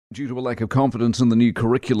Due to a lack of confidence in the new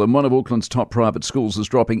curriculum, one of Auckland's top private schools is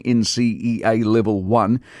dropping NCEA Level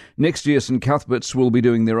 1. Next year, St Cuthbert's will be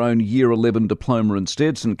doing their own Year 11 diploma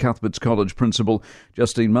instead. St Cuthbert's College Principal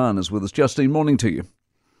Justine Mahon is with us. Justine, morning to you.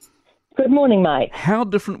 Good morning, mate. How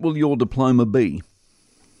different will your diploma be?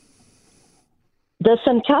 The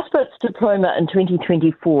St Cuthbert's diploma in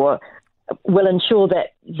 2024 will ensure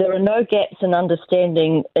that there are no gaps in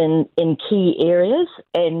understanding in key areas,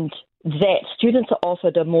 and that students are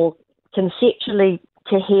offered a more conceptually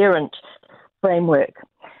coherent framework.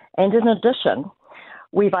 And in addition,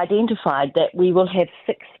 we've identified that we will have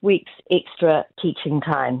 6 weeks extra teaching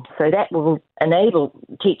time. So that will enable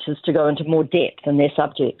teachers to go into more depth in their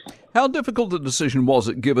subjects. How difficult a decision was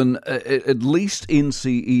it, given at least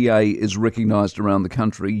NCEA is recognised around the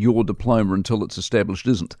country, your diploma until it's established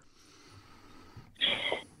isn't?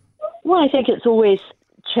 Well, I think it's always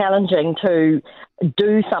challenging to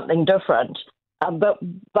do something different, but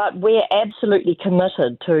we're absolutely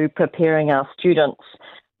committed to preparing our students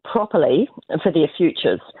properly for their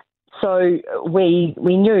futures. So we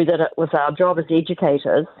knew that it was our job as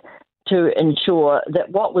educators to ensure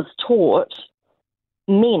that what was taught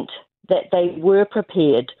meant that they were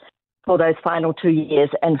prepared for those final 2 years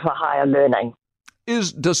and for higher learning.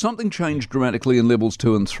 Does something change dramatically in levels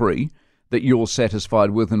 2 and 3 that you're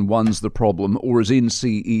satisfied with and one's the problem, or is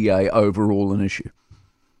NCEA overall an issue?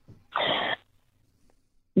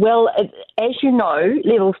 Well, as you know,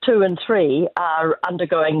 levels 2 and 3 are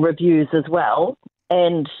undergoing reviews as well,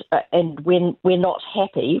 and when we're not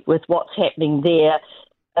happy with what's happening there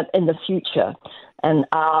in the future. And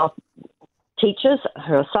our teachers,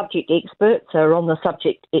 who are subject experts, are on the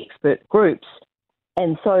subject expert groups,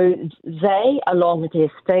 and so they, along with their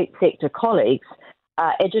state sector colleagues,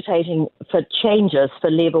 are agitating for changes for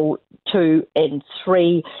level 2 and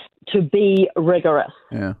 3 to be rigorous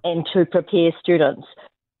and to prepare students.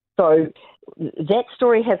 So that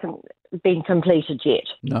story hasn't been completed yet.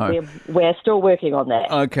 No. We're still working on that.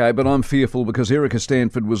 Okay, but I'm fearful because Erica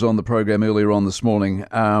Stanford was on the program earlier on this morning,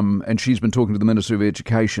 and she's been talking to the Minister of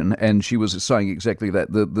Education, and she was saying exactly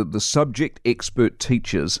that. The subject expert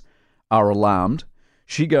teachers are alarmed.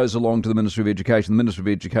 She goes along to the Minister of Education. The Minister of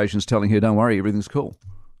Education is telling her, don't worry, everything's cool.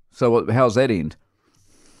 So how's that end?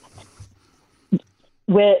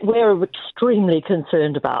 We're extremely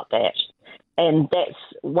concerned about that. And that's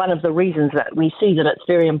one of the reasons that we see that it's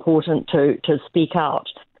very important to speak out,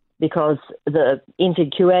 because the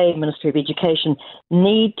NCEA, Ministry of Education,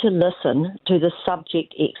 need to listen to the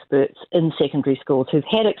subject experts in secondary schools who've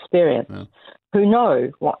had experience, who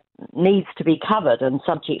know what needs to be covered in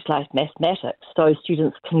subjects like mathematics, so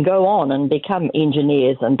students can go on and become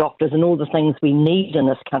engineers and doctors and all the things we need in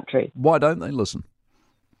this country. Why don't they listen?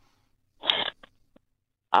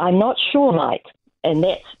 I'm not sure, Mike, and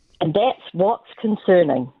that's what's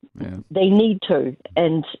concerning. Yeah. They need to,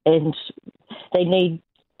 and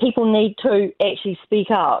people need to actually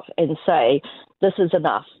speak out and say this is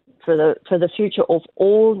enough for the future of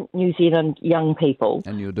all New Zealand young people.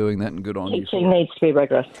 And you're doing that, and good on you. Teaching needs to be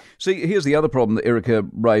rigorous. See, here's the other problem that Erica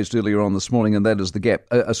raised earlier on this morning, and that is the gap.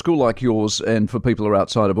 A school like yours, and for people who are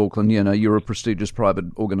outside of Auckland, you're a prestigious private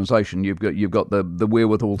organisation. You've got the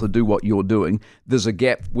wherewithal to do what you're doing. There's a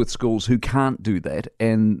gap with schools who can't do that,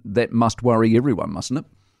 and that must worry everyone, mustn't it?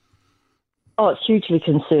 Oh, it's hugely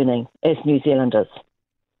concerning as New Zealanders.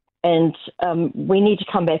 And we need to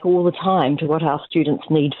come back all the time to what our students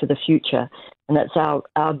need for the future. And it's our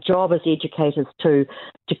job as educators to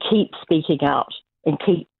keep speaking out and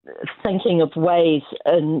keep thinking of ways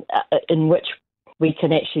in which we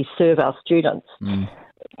can actually serve our students. Am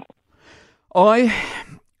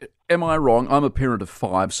I wrong? I'm a parent of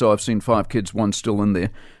 5, so I've seen 5 kids, one still in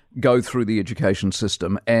there, go through the education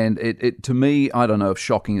system, and it to me, I don't know if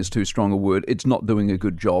shocking is too strong a word, it's not doing a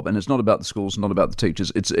good job, and it's not about the schools, not about the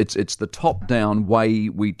teachers, it's the top-down way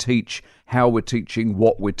we teach, how we're teaching,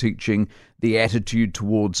 what we're teaching, the attitude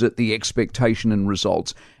towards it, the expectation and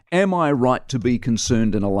results. Am I right to be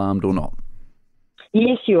concerned and alarmed or not?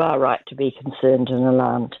 Yes, you are right to be concerned and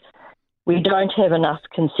alarmed. We don't have enough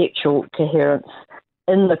conceptual coherence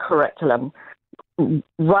in the curriculum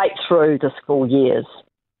right through the school years.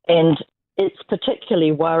 And it's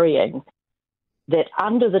particularly worrying that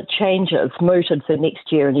under the changes mooted for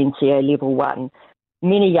next year in NCEA Level 1,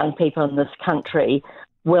 many young people in this country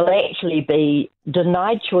will actually be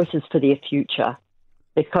denied choices for their future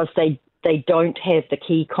because they don't have the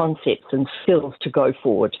key concepts and skills to go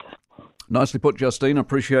forward. Nicely put, Justine. I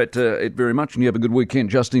appreciate it very much, and you have a good weekend.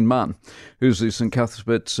 Justine Mahon, who's the St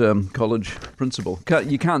Cuthbert's College principal.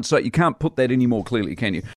 You can't put that any more clearly,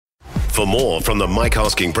 can you? For more from the Mike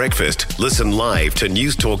Hosking Breakfast, listen live to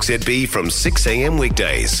News Talk ZB from 6 a.m.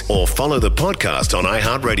 weekdays or follow the podcast on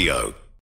iHeartRadio.